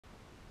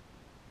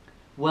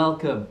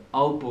Welcome,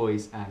 old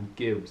boys and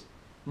girls.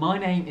 My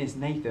name is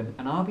Nathan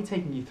and I'll be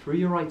taking you through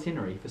your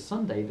itinerary for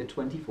Sunday the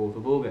 24th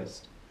of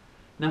August.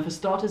 Now for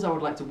starters, I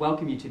would like to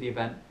welcome you to the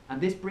event,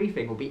 and this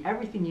briefing will be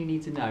everything you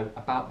need to know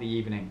about the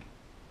evening.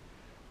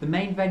 The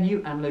main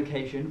venue and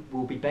location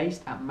will be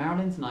based at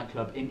Marilyn's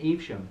nightclub in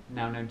Evesham,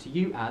 now known to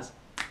you as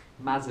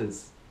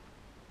Mazza's.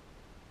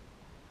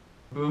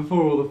 But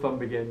before all the fun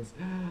begins,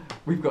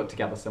 we've got to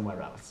gather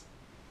somewhere else.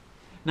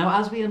 Now,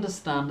 as we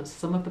understand,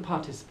 some of the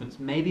participants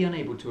may be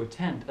unable to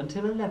attend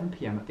until 11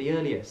 PM at the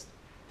earliest.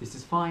 This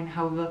is fine,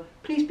 however,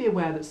 please be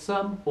aware that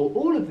some or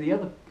all of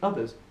the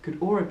others could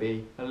already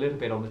be a little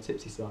bit on the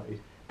tipsy side.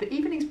 The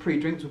evening's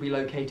pre-drinks will be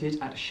located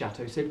at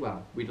Chateau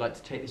Sidwell. We'd like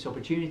to take this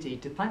opportunity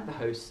to thank the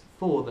hosts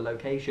for the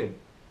location.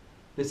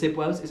 The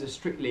Sidwells is a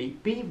strictly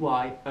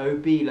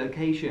BYOB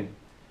location.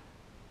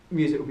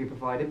 Music will be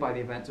provided by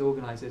the event's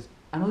organisers,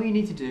 and all you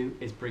need to do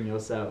is bring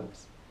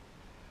yourselves.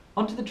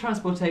 Onto the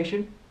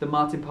transportation, the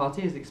Martin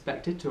party is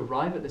expected to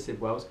arrive at the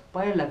Sidwells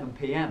by 11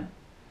 PM.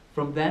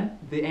 From then,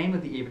 the aim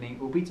of the evening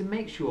will be to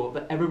make sure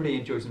that everybody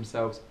enjoys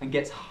themselves and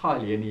gets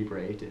highly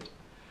inebriated.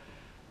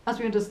 As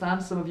we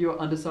understand, some of you are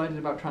undecided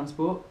about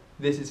transport.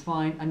 This is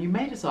fine, and you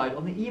may decide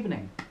on the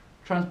evening.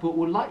 Transport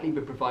will likely be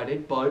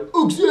provided by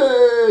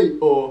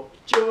Uxie or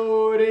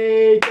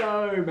Jordi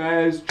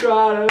Gomez.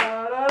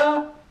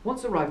 Tra-la-la-la-la.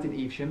 Once arrived in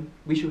Evesham,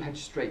 we shall head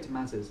straight to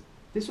Mazza's.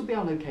 This will be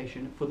our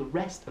location for the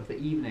rest of the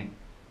evening.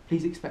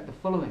 Please expect the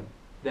following.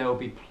 There will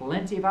be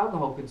plenty of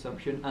alcohol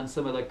consumption and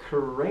some of the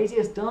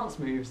craziest dance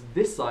moves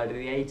this side of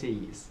the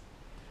 80s.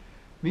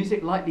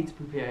 Music likely to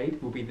be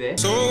played will be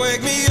this. So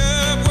wake me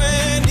up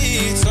when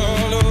it's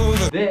all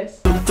over.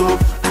 This.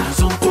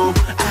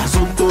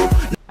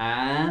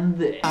 And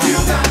this. You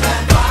got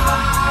that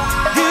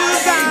vibe. You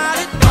got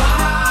it.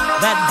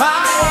 That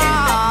vibe.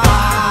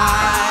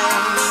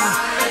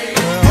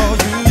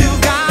 You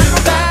got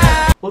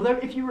that. Although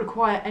if you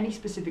require any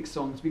specific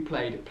song to be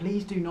played,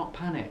 please do not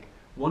panic.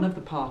 One of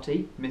the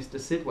party, Mr.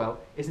 Sidwell,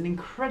 is an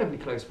incredibly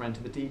close friend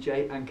to the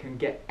DJ and can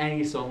get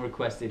any song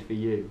requested for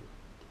you.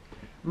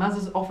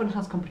 Mazza's often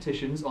has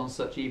competitions on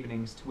such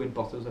evenings to win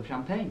bottles of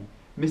champagne.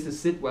 Mr.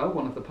 Sidwell,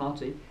 one of the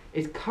party,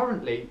 is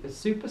currently the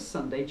Super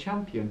Sunday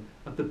champion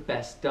of the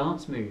best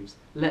dance moves.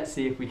 Let's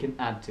see if we can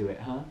add to it,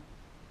 huh?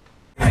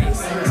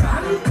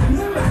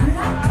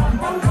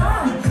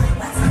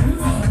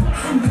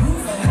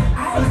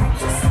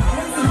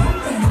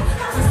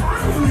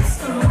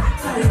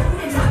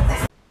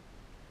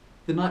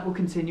 The night will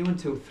continue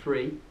until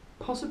 3,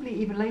 possibly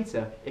even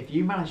later if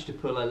you manage to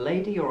pull a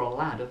lady or a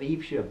lad of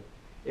Evesham.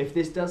 If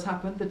this does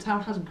happen, the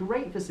town has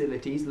great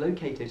facilities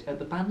located at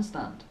the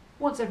bandstand.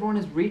 Once everyone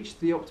has reached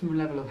the optimum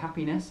level of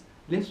happiness,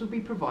 lifts will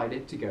be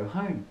provided to go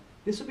home.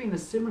 This will be in a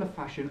similar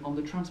fashion on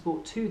the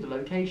transport to the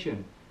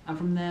location, and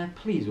from there,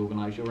 please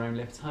organise your own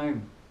lifts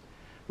home.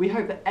 We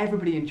hope that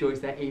everybody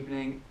enjoys their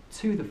evening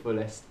to the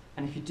fullest,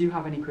 and if you do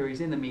have any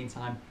queries in the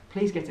meantime,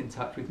 please get in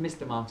touch with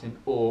Mr. Martin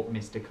or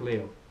Mr.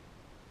 Khalil.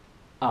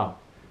 Oh,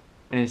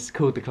 and it's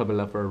called the Club of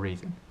Love for a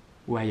reason.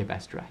 Wear your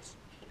best dress.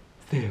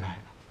 See you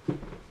later.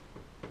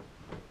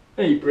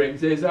 He brings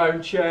his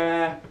own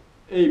chair.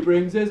 He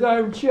brings his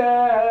own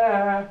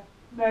chair.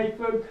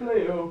 Nathan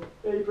Cleo.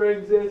 He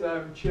brings his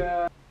own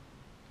chair.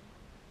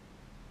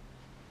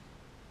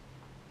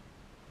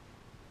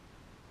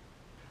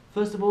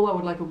 First of all, I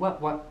would like a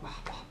fuck off.